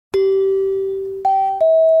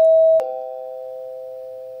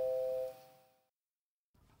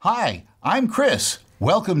Hi, I'm Chris.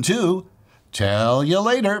 Welcome to Tell You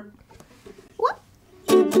Later. What?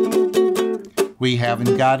 We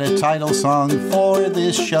haven't got a title song for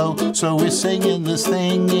this show, so we're singing this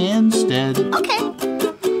thing instead. Okay.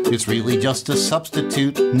 It's really just a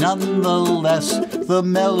substitute. Nonetheless, the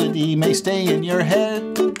melody may stay in your head.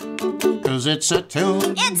 'Cause it's a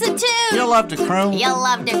tune. It's a tune. You'll love to croon. You'll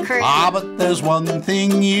love to croon. Ah, but there's one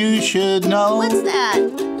thing you should know. What's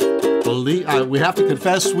that? We have to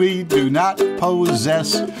confess we do not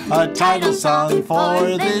possess a title song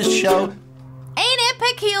for this show. Ain't it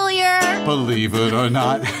peculiar? Believe it or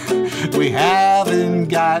not, we haven't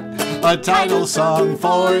got a title song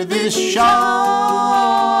for this show.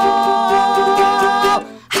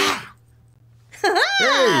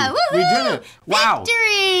 Hey, we did it. Wow.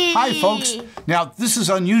 Victory. Hi, folks. Now, this is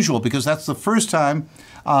unusual because that's the first time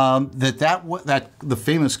that the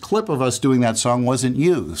famous clip of us doing that song wasn't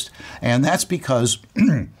used. And that's because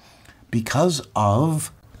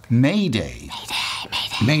of May Day.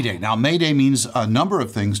 May Day. Now, May Day means a number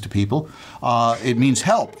of things to people. It means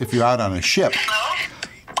help if you're out on a ship. Hello?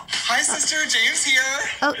 Hi, sister. James here.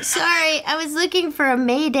 Oh, sorry. I was looking for a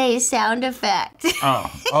Mayday sound effect.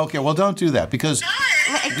 Oh, okay. Well, don't do that because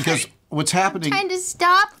what's happening? I'm trying to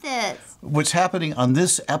stop this. What's happening on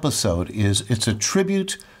this episode is it's a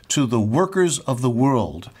tribute to the workers of the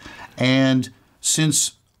world. And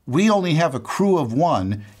since we only have a crew of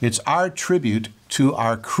one, it's our tribute to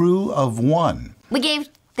our crew of one. We gave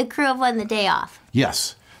the crew of one the day off.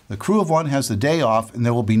 Yes. The crew of one has the day off, and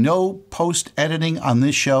there will be no post-editing on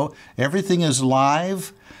this show. Everything is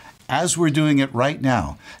live as we're doing it right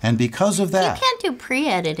now. And because of that... You can't do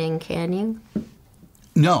pre-editing, can you?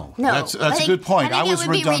 No, that's a good point. I was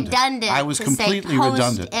redundant. I was completely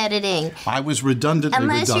redundant. Editing. I was redundantly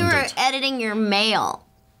Unless redundant. you were editing your mail.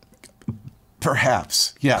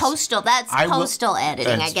 Perhaps, yes. Postal. That's postal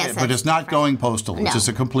editing, I guess. But it's not going postal, which is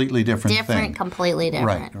a completely different thing. Completely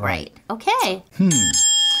different. Right. Okay.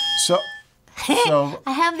 So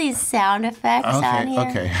I have these sound effects on here.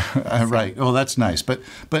 Okay. Right. Well, that's nice. But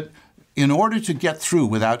in order to get through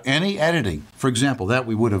without any editing, for example, that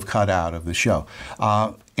we would have cut out of the show,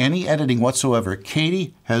 any editing whatsoever,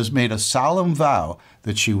 Katie has made a solemn vow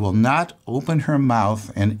that she will not open her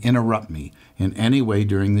mouth and interrupt me in any way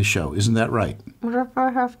during the show. Isn't that right? What if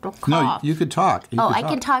I have to cough? No, you could talk. I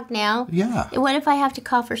can talk now? Yeah. What if I have to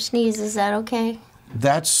cough or sneeze? Is that okay?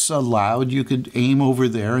 That's allowed. You could aim over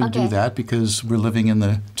there and do that because we're living in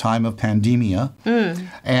the time of pandemia.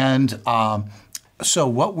 And so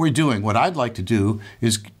what we're doing, what I'd like to do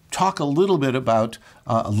is talk a little bit about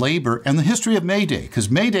labor and the history of May Day, because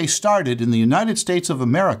May Day started in the United States of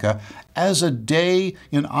America as a day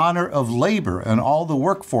in honor of labor and all the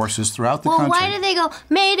workforces throughout the country. Well, why do they go,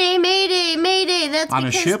 May Day, May Day, May Day? That's on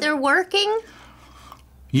because they're working?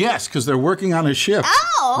 Yes, because they're working on a ship.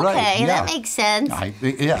 Oh, okay. Right, yeah. That makes sense.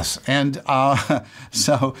 Yes. And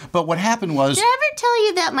but what happened was... Did I ever tell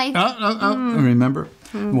you that my... Remember?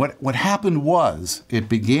 What happened was it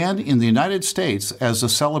began in the United States as a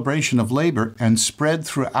celebration of labor and spread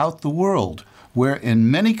throughout the world, where in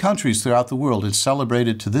many countries throughout the world it's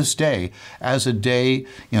celebrated to this day as a day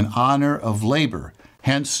in honor of labor.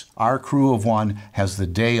 Hence, our crew of one has the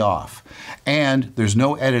day off. And there's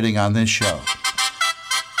no editing on this show.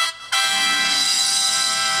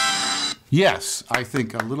 Yes, I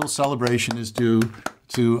think a little celebration is due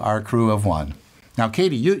to our crew of one. Now,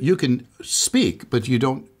 Katie, you can speak, but you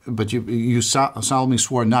don't. But you solemnly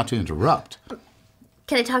swore not to interrupt.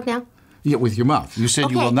 Can I talk now? Yeah, with your mouth. You said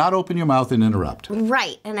you will not open your mouth and interrupt.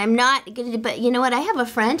 Right, and I'm not going to. But you know what? I have a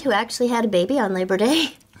friend who actually had a baby on Labor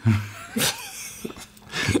Day.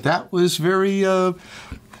 That was very.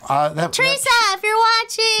 Teresa, if you're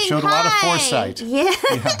watching, showed a lot of foresight. Yeah.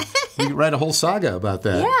 You could write a whole saga about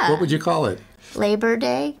that. Yeah. What would you call it? Labor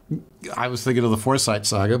Day? I was thinking of the Foresight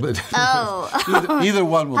saga, but either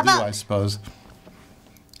one will do, I suppose.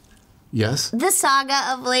 Yes? The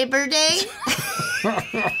saga of Labor Day?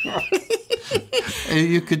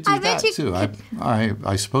 You could do that, too.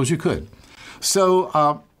 I suppose you could.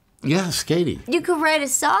 So, yes, Katie. You could write a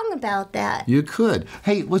song about that. You could.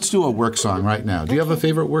 Hey, let's do a work song right now. Do you have a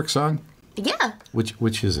favorite work song? Yeah.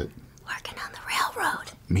 Which is it? Working on the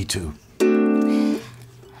Railroad. Me too.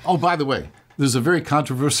 Oh, by the way, there's a very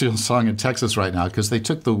controversial song in Texas right now because they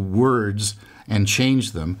took the words and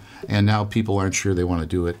changed them, and now people aren't sure they want to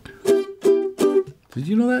do it. Did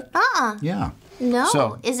you know that? Yeah. No.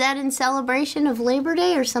 So, is that in celebration of Labor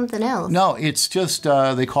Day or something else? No, it's just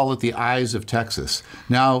they call it the Eyes of Texas.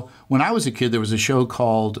 Now, when I was a kid, there was a show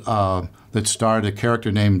called that starred a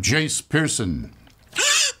character named Jace Pearson.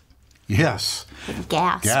 Yes.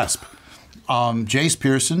 Gasp. Gasp. Jace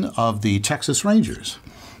Pearson of the Texas Rangers,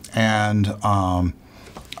 and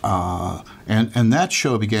that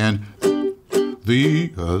show began.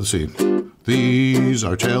 Let's see. These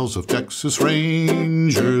are tales of Texas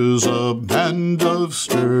Rangers, a band of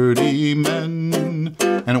sturdy men.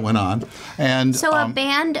 And it went on. And so a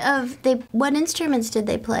band of what instruments did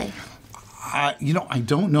they play? I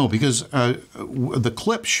don't know, because the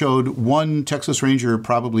clip showed one Texas Ranger,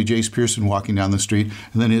 probably Jace Pearson, walking down the street,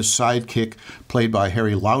 and then his sidekick, played by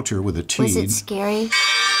Harry Lauter with a T. Was it scary?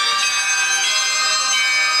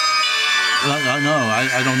 No, I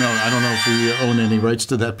don't know. I don't know if we own any rights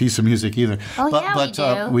to that piece of music either. Oh, but, yeah,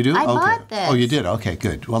 but, we do. We do? I Okay. bought this. Oh, you did? Okay,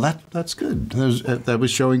 good. Well, that's good. That was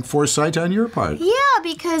showing foresight on your part. Yeah,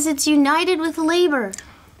 because it's united with labor.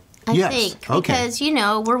 I Yes, think. okay. Because,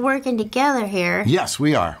 we're working together here. Yes,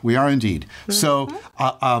 we are. We are indeed.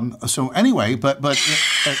 Mm-hmm. So anyway, but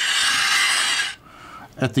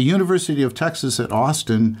at the University of Texas at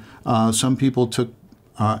Austin, some people took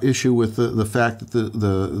issue with the fact that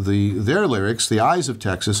their lyrics, "The Eyes of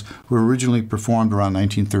Texas," were originally performed around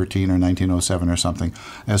 1913 or 1907 or something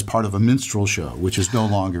as part of a minstrel show, which is no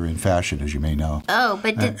longer in fashion, as you may know. Oh,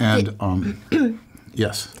 but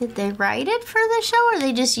yes. Did they write it for the show, or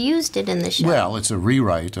they just used it in the show? Well, it's a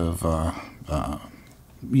rewrite of.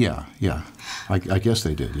 Yeah. I guess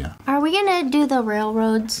they did. Yeah. Are we gonna do the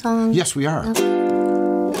railroad song? Yes, we are.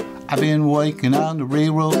 Okay. I've been working on the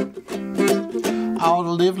railroad all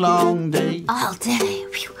the live long day. All day.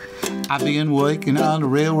 Whew. I've been working on the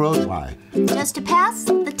railroad. Why? Just to pass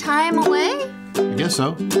the time away? I guess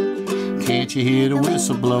so. Can't you hear the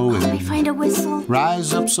whistle blowing? Let me find a whistle.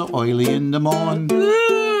 Rise up so early in the morning.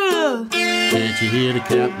 Can't you hear the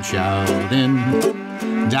captain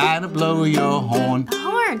shouting? Dying to blow your horn. A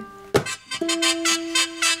horn.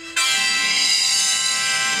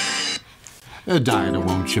 Dinah,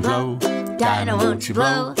 won't you blow? Dinah, won't you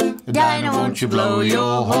blow? Dinah, won't you blow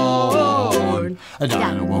your horn?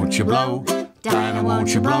 Dinah, won't you blow? Dinah,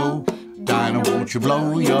 won't you blow? Dinah, won't you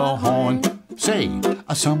blow your horn? Say,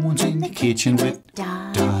 someone's in the kitchen with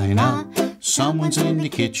Dinah. Someone's in the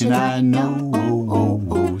kitchen, I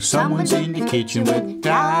know. Someone's in the kitchen with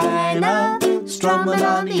Dinah, strumming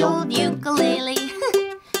on the old ukulele.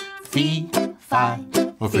 Fee, fi,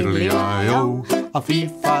 or fiddly-I-o. A fee,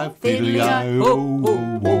 fi,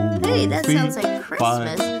 fiddly-I-o. Hey, that sounds like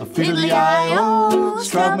Christmas. A fiddly-I-o,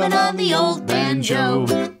 strumming on the old banjo.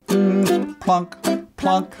 Plunk,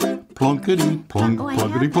 plunk, plunkety, plunk,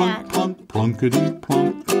 plunkety, plunk, plunk, plunkety,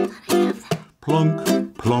 plunk.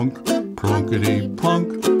 Plunk, plunk, plunkety,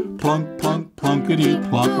 plunk, plunk, plunk, plunkety,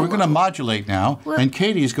 plunk. We're going to modulate now, and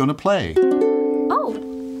Katie's going to play. Oh.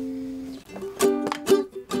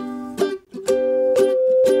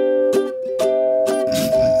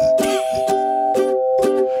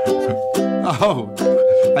 Oh,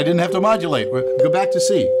 I didn't have to modulate. Go back to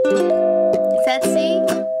C. Is that C?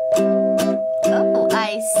 Oh,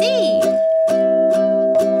 I see.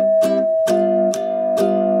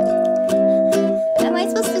 Am I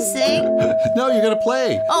supposed to sing? No, you're going to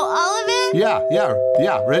play. Oh, all of it? Yeah.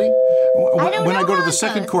 Ready? When I go to the how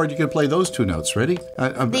second to- chord, you can play those two notes. Ready?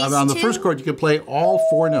 These on the two? first chord, you can play all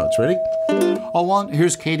four notes. Ready?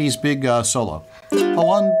 Here's Katie's big solo.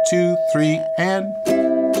 1, 2, 3, and...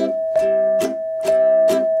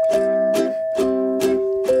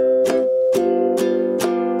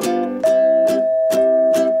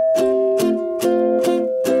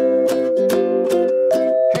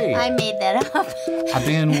 I've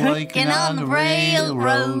been working on the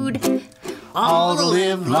railroad all the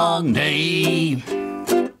live long day.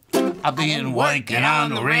 I've been working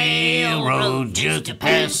on the railroad just to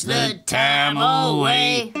pass the time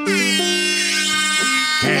away.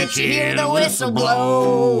 Can't you hear the whistle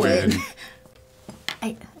blowing?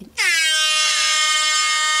 I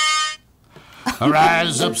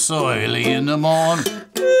rise up so early in the morning.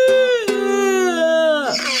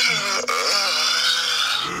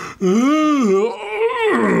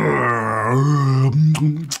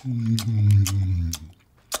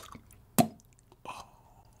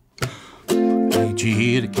 Can't you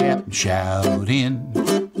hear the captain shouting?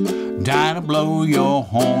 Dinah, blow your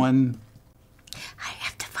horn. I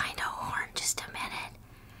have to find a horn. Just a minute.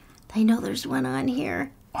 I know there's one on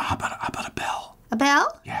here. How about a bell? A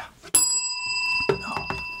bell? Yeah. No.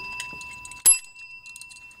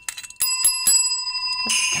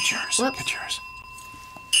 Get yours. Whoops. Get yours.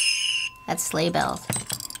 That's sleigh bells.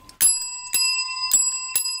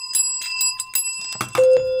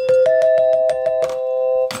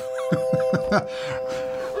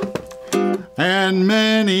 And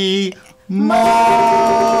many more.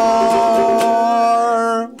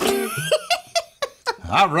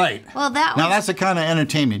 All right. Well, that now was... that's the kind of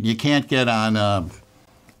entertainment you can't get on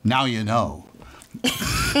Now You Know.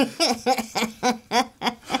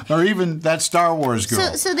 Or even that Star Wars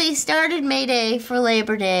girl. So they started May Day for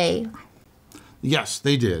Labor Day. Yes,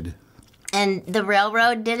 they did. And the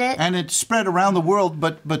railroad did it? And it spread around the world,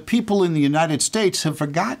 but people in the United States have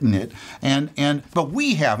forgotten it, but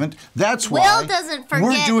we haven't. That's why Will doesn't forget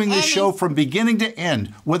we're doing this any... show from beginning to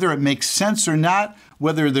end, whether it makes sense or not,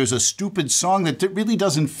 whether there's a stupid song that really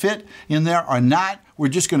doesn't fit in there or not. We're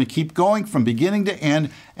just going to keep going from beginning to end,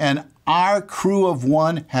 and our crew of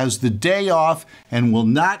one has the day off and will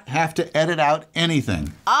not have to edit out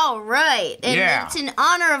anything. All right. And it's in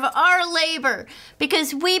honor of our labor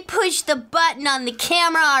because we pushed the button on the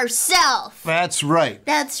camera ourselves. That's right.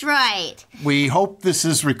 That's right. We hope this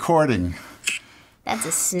is recording. That's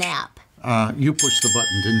a snap. You pushed the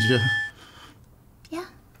button, didn't you? Yeah.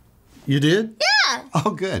 You did? Yeah.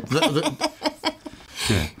 Oh, good. Good.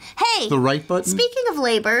 Hey. The right button? Speaking of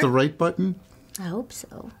labor. The right button? I hope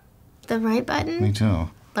so. The right button? Me too.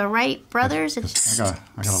 The Wright brothers? I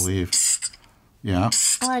gotta leave. Yeah?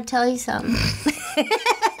 I want to tell you something.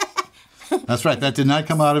 That's right. That did not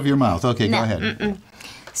come out of your mouth. Okay, No, go ahead.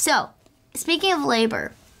 So, speaking of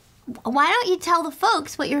labor, why don't you tell the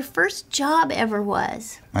folks what your first job ever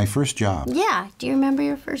was? My first job? Yeah. Do you remember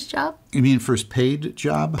your first job? You mean first paid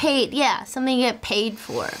job? Paid, yeah. Something you get paid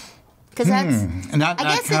for. Because that's... Not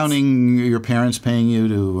counting your parents paying you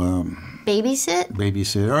to... babysit?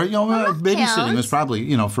 Babysit. Or, babysitting counts. was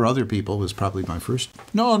probably, for other people, was probably my first...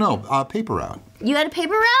 No, paper route. You had a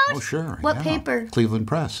paper route? Oh, sure. What yeah. paper? Cleveland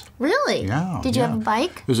Press. Really? Yeah. Did you have a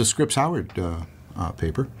bike? It was a Scripps Howard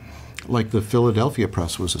paper. Like the Philadelphia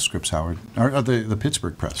Press was a Scripps Howard, or the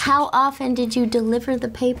Pittsburgh Press. How often did you deliver the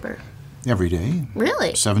paper? Every day.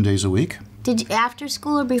 Really? 7 days a week. Did you after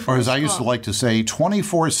school or before Or as school? I used to like to say,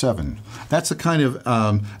 24/7. That's a kind of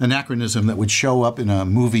anachronism that would show up in a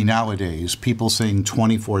movie nowadays. People saying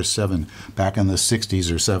 24/7 back in the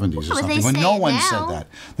 60s or 70s or something. They When say no it one now. said that.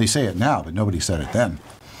 They say it now, but nobody said it then.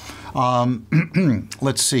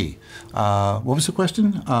 Let's see. What was the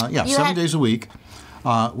question? Yeah, 7 days a week,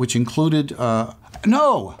 which included...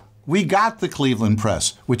 No! We got the Cleveland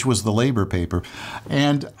Press, which was the labor paper,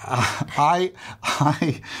 and I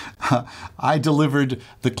delivered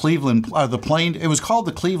the Cleveland the Plain. It was called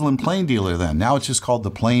the Cleveland Plain Dealer then. Now it's just called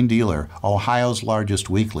the Plain Dealer, Ohio's largest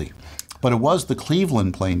weekly. But it was the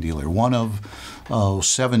Cleveland Plain Dealer, one of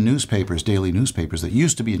 7 newspapers, daily newspapers that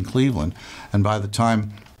used to be in Cleveland, and by the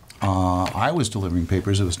time I was delivering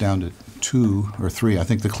papers, it was down to 2 or 3. I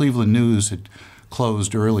think the Cleveland News had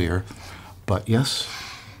closed earlier, but yes.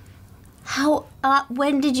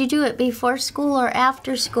 When did you do it? Before school or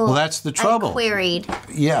after school? Well, that's the trouble. I queried.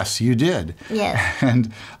 Yes, you did. Yes.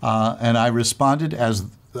 And I responded as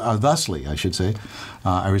thusly, I should say.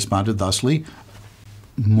 I responded thusly: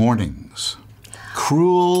 mornings,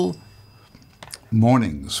 cruel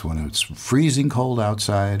mornings when it's freezing cold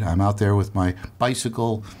outside. I'm out there with my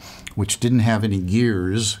bicycle, which didn't have any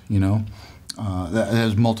gears. It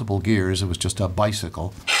has multiple gears. It was just a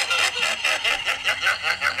bicycle.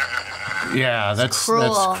 Yeah, that's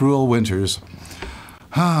cruel winters.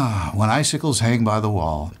 When icicles hang by the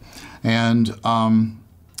wall. And,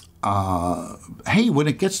 hey, when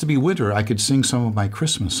it gets to be winter, I could sing some of my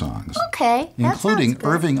Christmas songs. Okay, including that sounds good.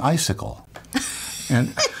 Irving Icicle.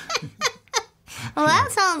 And well, that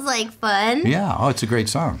sounds like fun. Yeah, it's a great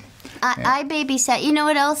song. I babysat. You know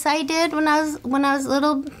what else I did when I was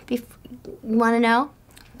little? You want to know?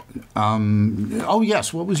 Oh,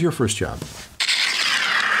 yes. What was your first job?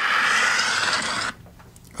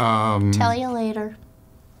 Tell you later.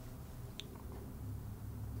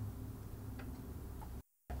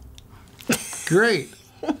 Great.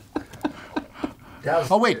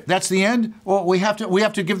 Oh wait, that's the end. Well, we have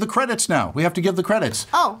to give the credits now. We have to give the credits.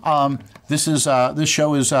 Oh. This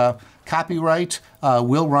show is copyright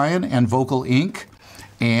Will Ryan and Vocal Inc.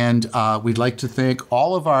 And we'd like to thank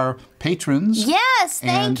all of our patrons. Yes,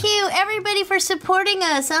 thank you, everybody, for supporting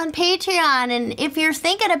us on Patreon. And if you're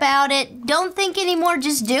thinking about it, don't think anymore,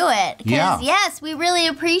 just do it. Because, yes, we really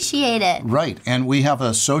appreciate it. Right, and we have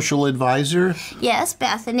a social advisor. Yes,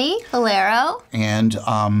 Bethany Valero. And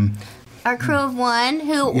our crew of one,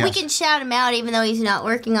 who we can shout him out even though he's not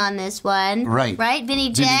working on this one. Right. Right?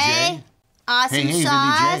 Vinny J. awesome Hey,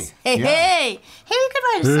 sauce. Vinny J. Hey, Yeah. hey. Hey, you could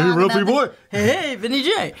write a song Ruffy about boy. Hey, Vinny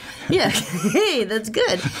J. Yeah. Hey, that's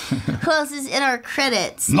good. Who else is in our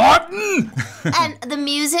credits? Martin! And the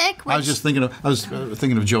music. I was just thinking of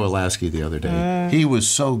Joe Alasky the other day. He was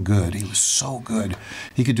so good. He was so good.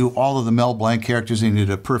 He could do all of the Mel Blanc characters, and he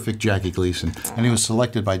did a perfect Jackie Gleason. And he was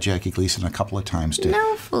selected by Jackie Gleason a couple of times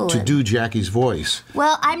to do Jackie's voice.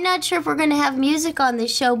 Well, I'm not sure if we're going to have music on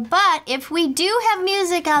this show, but if we do have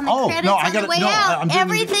music on the credits on the way out,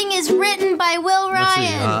 everything is written by Will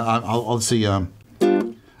Ryan. Let's see.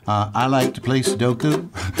 I like to play Sudoku.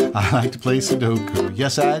 I like to play Sudoku.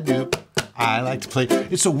 Yes, I do. I like to play.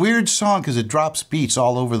 It's a weird song because it drops beats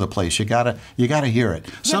all over the place. You gotta hear it.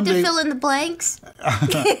 You have to fill in the blanks.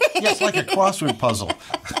 Yes, like a crossword puzzle.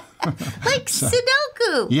 Like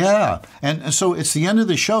Sudoku. Yeah, and so it's the end of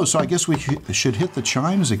the show. So I guess we should hit the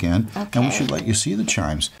chimes again, and we should let you see the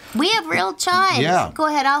chimes. We have real chimes. Yeah. Go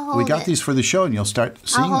ahead, I'll hold it. We got these for the show, and you'll start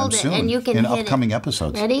seeing them soon and you can in hit upcoming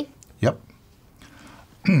episodes. Ready? Yep.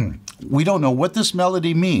 We don't know what this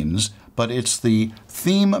melody means, but it's the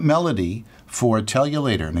theme melody for Tell You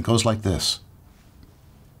Later, and it goes like this.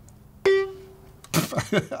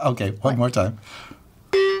 Okay, one more time.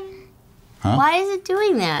 Huh? Why is it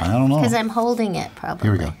doing that? I don't know. Because I'm holding it, probably.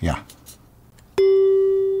 Here we go, yeah.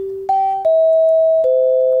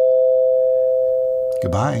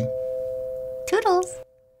 Goodbye.